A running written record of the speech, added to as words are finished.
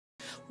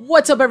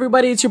What's up,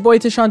 everybody? It's your boy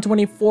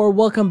Tashawn24.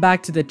 Welcome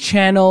back to the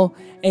channel.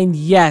 And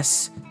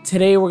yes,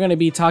 today we're going to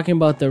be talking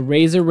about the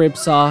Razer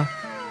Ripsaw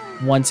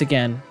once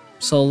again.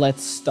 So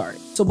let's start.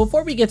 So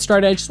before we get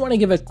started, I just want to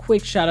give a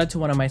quick shout out to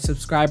one of my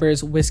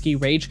subscribers, Whiskey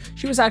Rage.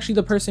 She was actually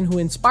the person who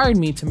inspired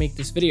me to make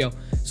this video.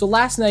 So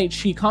last night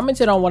she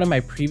commented on one of my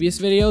previous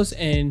videos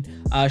and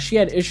she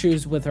had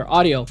issues with her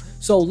audio.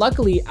 So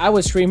luckily I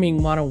was streaming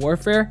Modern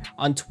Warfare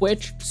on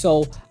Twitch.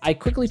 So I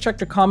quickly checked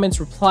her comments,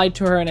 replied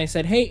to her, and I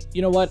said, hey,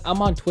 you know what?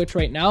 I'm on Twitch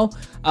right now.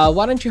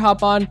 Why don't you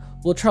hop on?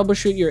 We'll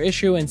troubleshoot your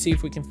issue and see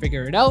if we can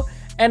figure it out.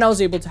 And I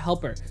was able to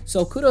help her.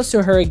 So kudos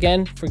to her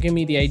again for giving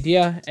me the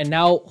idea. And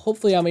now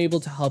hopefully I'm able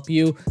to help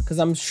you, because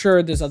I'm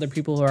sure there's other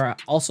people who are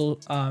also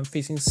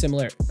facing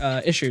similar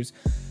issues.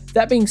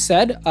 That being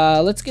said,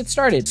 let's get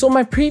started. So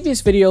my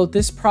previous video,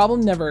 this problem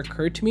never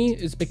occurred to me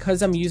is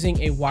because I'm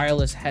using a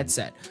wireless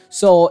headset.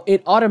 So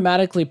it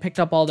automatically picked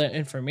up all the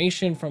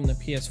information from the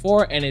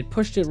PS4 and it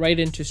pushed it right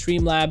into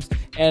Streamlabs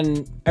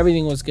and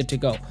everything was good to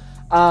go.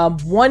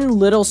 One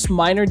little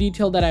minor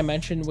detail that I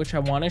mentioned, which I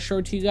want to show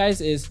to you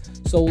guys is,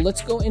 so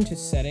let's go into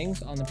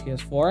settings on the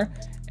PS4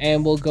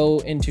 and we'll go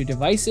into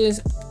devices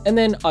and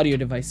then audio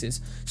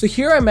devices. So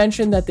here I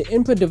mentioned that the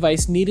input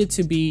device needed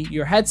to be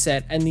your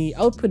headset and the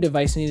output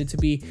device needed to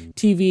be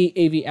TV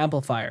AV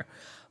amplifier.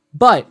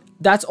 But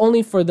that's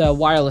only for the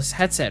wireless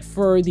headset.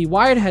 For the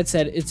wired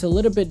headset, it's a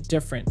little bit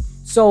different.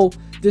 So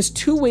there's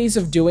two ways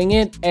of doing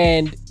it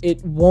and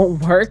it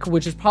won't work,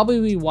 which is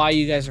probably why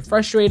you guys are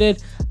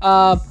frustrated.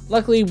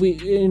 Luckily,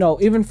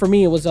 even for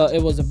me, it was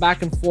a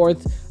back and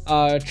forth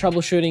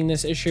troubleshooting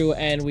this issue,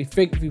 and we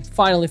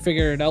finally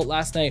figured it out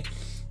last night.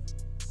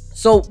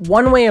 So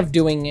one way of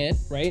doing it,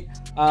 right?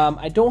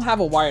 I don't have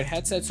a wired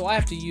headset, so I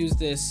have to use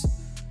this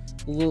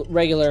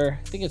regular,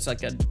 I think it's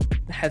like a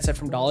headset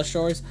from dollar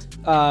stores.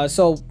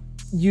 So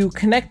you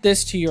connect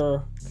this to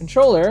your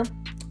controller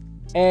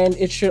and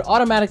it should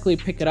automatically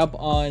pick it up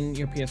on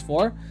your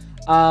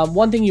PS4.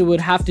 One thing you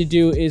would have to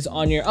do is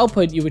on your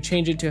output, you would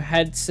change it to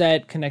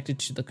headset connected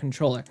to the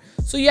controller.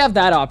 So you have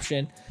that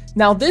option.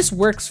 Now this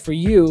works for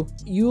you.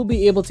 You'll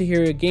be able to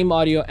hear your game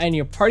audio and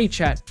your party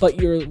chat, but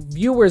your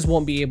viewers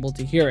won't be able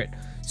to hear it.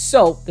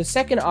 So the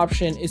second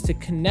option is to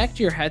connect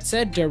your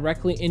headset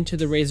directly into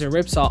the Razer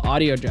Ripsaw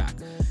audio jack.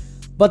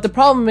 But the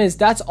problem is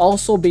that's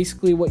also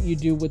basically what you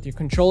do with your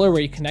controller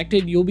where you connect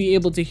it. You'll be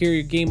able to hear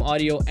your game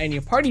audio and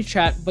your party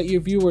chat, but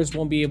your viewers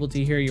won't be able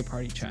to hear your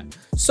party chat.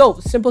 So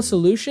simple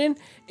solution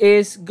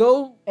is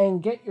go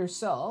and get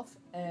yourself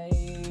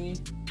a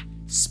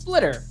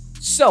splitter.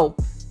 So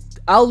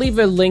I'll leave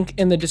a link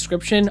in the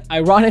description.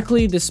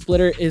 Ironically, the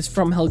splitter is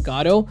from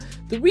Elgato.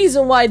 The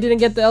reason why I didn't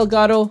get the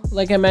Elgato,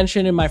 like I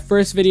mentioned in my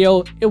first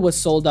video, it was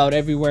sold out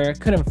everywhere.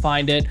 Couldn't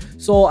find it.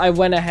 So I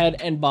went ahead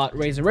and bought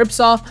Razer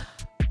Ripsaw.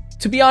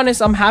 To be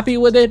honest, I'm happy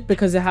with it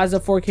because it has a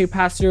 4K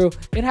pass-through.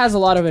 It has a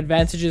lot of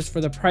advantages for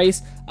the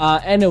price,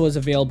 and it was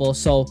available.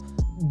 So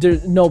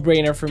there's no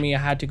brainer for me. I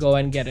had to go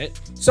and get it.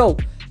 So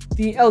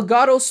the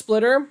Elgato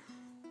splitter,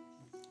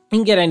 you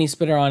can get any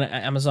splitter on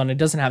Amazon. It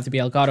doesn't have to be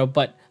Elgato,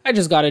 but I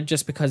just got it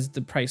just because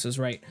the price was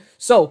right.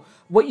 So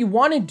what you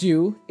want to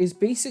do is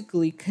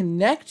basically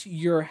connect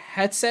your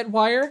headset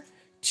wire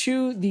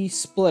to the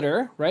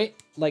splitter, right?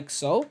 Like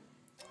so.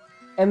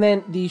 And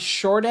then the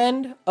short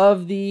end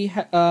of the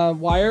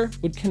wire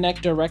would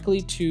connect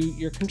directly to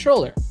your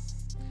controller.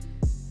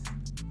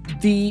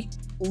 The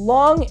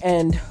long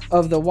end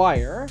of the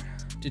wire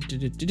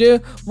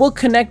will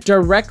connect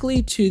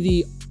directly to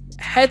the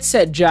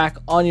headset jack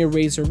on your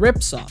Razer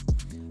Ripsaw.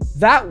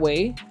 That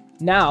way,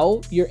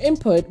 now your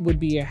input would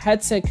be your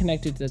headset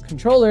connected to the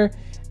controller.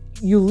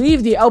 You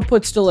leave the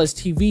output still as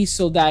TV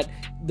so that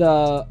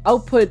the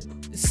output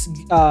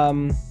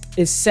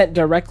is set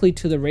directly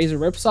to the Razer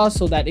Ripsaw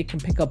so that it can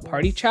pick up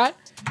party chat.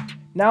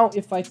 Now,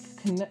 if I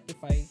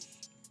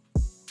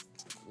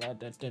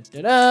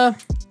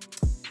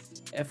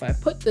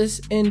put this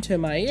into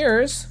my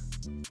ears,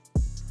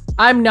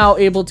 I'm now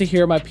able to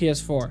hear my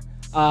PS4.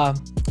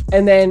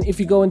 And then if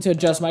you go into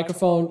adjust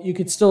microphone, you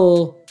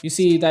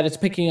see that it's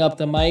picking up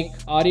the mic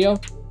audio,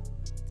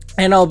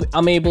 and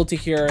I'm able to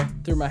hear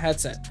through my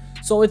headset.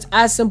 So it's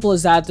as simple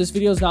as that. This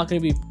video is not going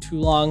to be too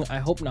long. I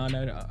hope not.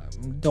 I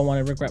don't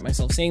want to regret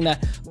myself saying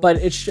that, but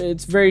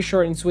it's very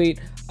short and sweet.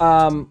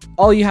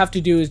 All you have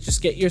to do is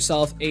just get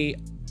yourself a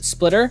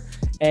splitter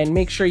and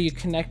make sure you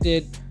connect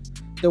it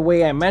the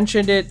way I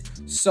mentioned it.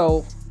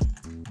 So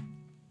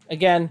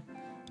again,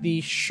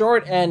 the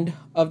short end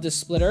of the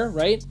splitter,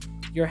 right?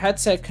 Your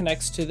headset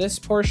connects to this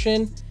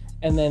portion,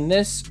 and then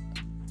this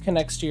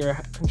connects to your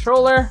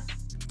controller,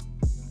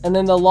 and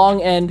then the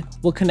long end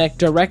will connect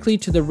directly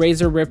to the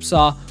Razer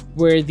Ripsaw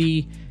where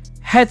the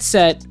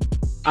headset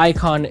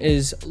icon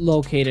is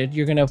located.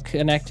 You're going to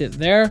connect it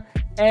there,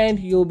 and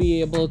you'll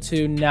be able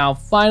to now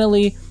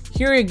finally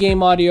hear your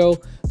game audio.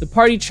 The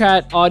party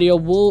chat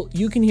audio,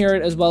 you can hear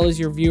it as well as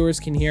your viewers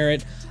can hear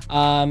it.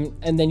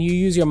 And then you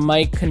use your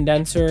mic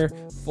condenser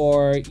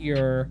for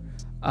your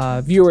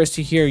viewers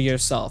to hear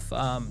yourself.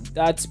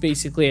 That's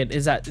basically it.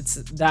 It's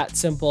that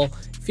simple.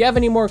 If you have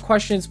any more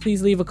questions,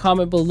 please leave a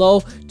comment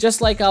below.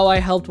 Just like how I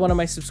helped one of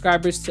my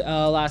subscribers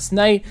last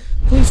night,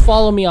 please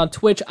follow me on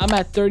Twitch. I'm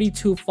at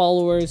 32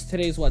 followers.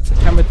 Today's what,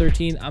 September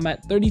 13th. I'm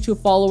at 32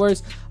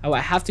 followers. I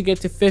have to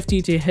get to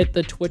 50 to hit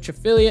the Twitch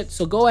affiliate.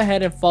 So go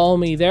ahead and follow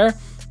me there.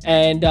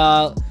 And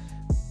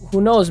who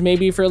knows,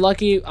 maybe if you're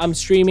lucky, I'm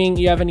streaming.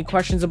 You have any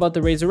questions about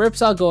the Razer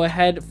Ripsaw, go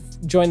ahead,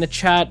 join the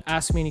chat,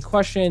 ask me any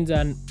questions,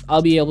 and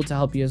I'll be able to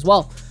help you as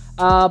well.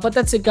 But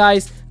that's it,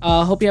 guys.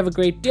 Hope you have a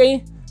great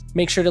day.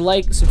 Make sure to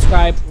like,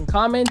 subscribe, and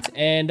comment,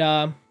 and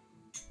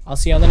I'll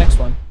see you on the next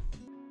one.